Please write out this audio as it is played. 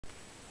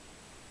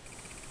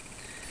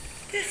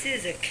This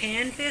is a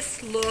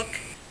canvas look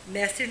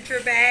messenger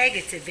bag.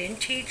 It's a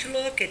vintage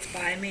look. It's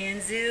by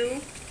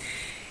Manzoo.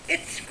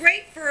 It's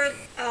great for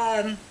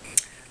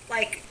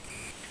like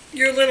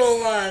your little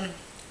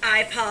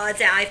iPods,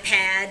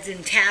 iPads,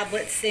 and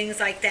tablets, things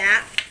like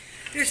that.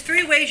 There's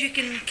 3 ways you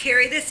can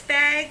carry this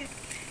bag.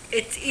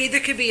 It either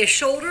could be a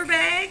shoulder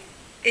bag.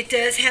 It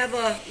does have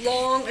a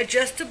long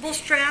adjustable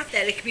strap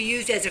that it can be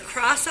used as a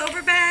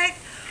crossover bag,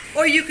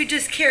 or you could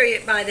just carry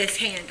it by this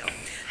handle.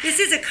 This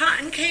is a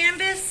cotton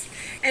canvas,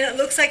 and it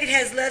looks like it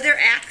has leather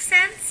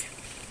accents.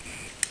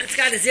 It's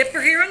got a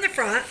zipper here on the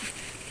front.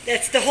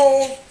 That's the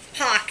whole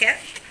pocket.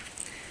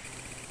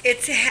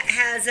 It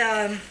has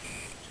a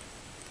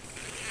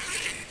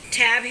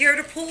tab here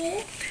to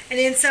pull, and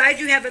inside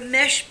you have a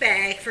mesh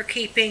bag for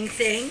keeping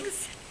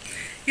things.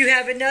 You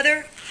have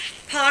another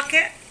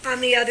pocket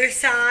on the other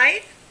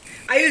side.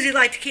 I usually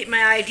like to keep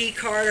my ID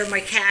card or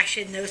my cash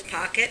in those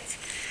pockets.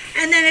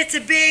 And then it's a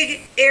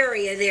big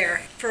area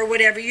there for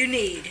whatever you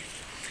need.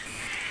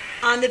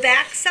 On the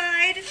back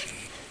side,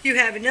 you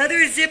have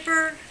another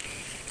zipper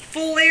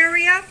full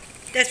area.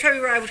 That's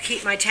probably where I would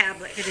keep my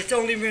tablet, because it's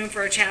only room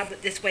for a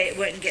tablet. This way it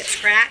wouldn't get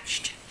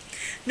scratched.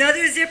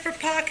 Another zipper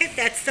pocket,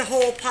 that's the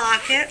whole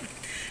pocket.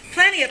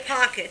 Plenty of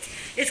pockets.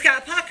 It's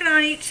got a pocket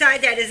on each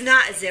side that is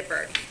not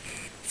zippered.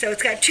 So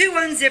it's got 2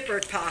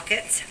 unzippered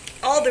pockets.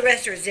 All the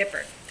rest are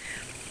zippered.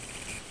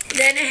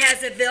 Then it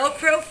has a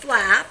Velcro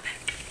flap.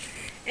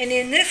 And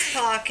in this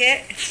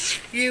pocket,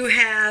 you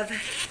have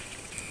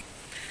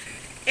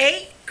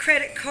 8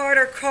 credit card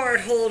or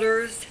card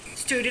holders,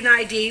 student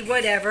ID,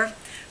 whatever.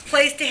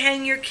 Place to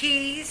hang your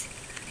keys,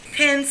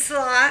 pen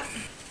slot,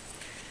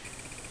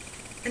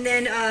 and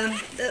then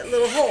the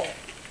little hole.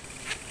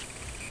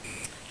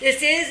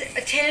 This is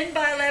a 10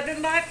 by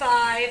 11 by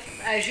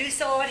 5. As you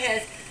saw, it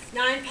has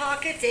 9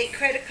 pockets, 8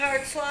 credit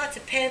card slots,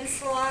 a pen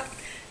slot.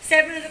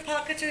 7 of the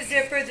pockets are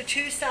zippered, the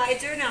 2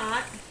 sides are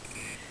not.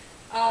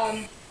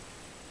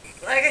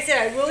 Like I said,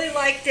 I really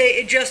like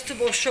the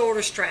adjustable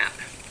shoulder strap,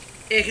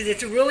 because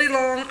it's really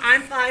long.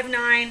 I'm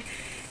 5'9",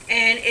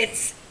 and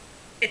it's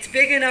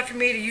big enough for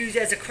me to use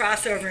as a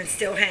crossover and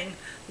still hang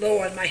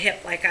low on my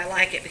hip like I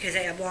like it, because I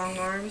have long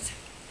arms.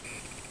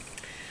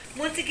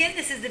 Once again,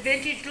 this is the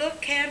Vintage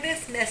Look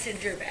Canvas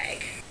Messenger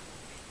Bag.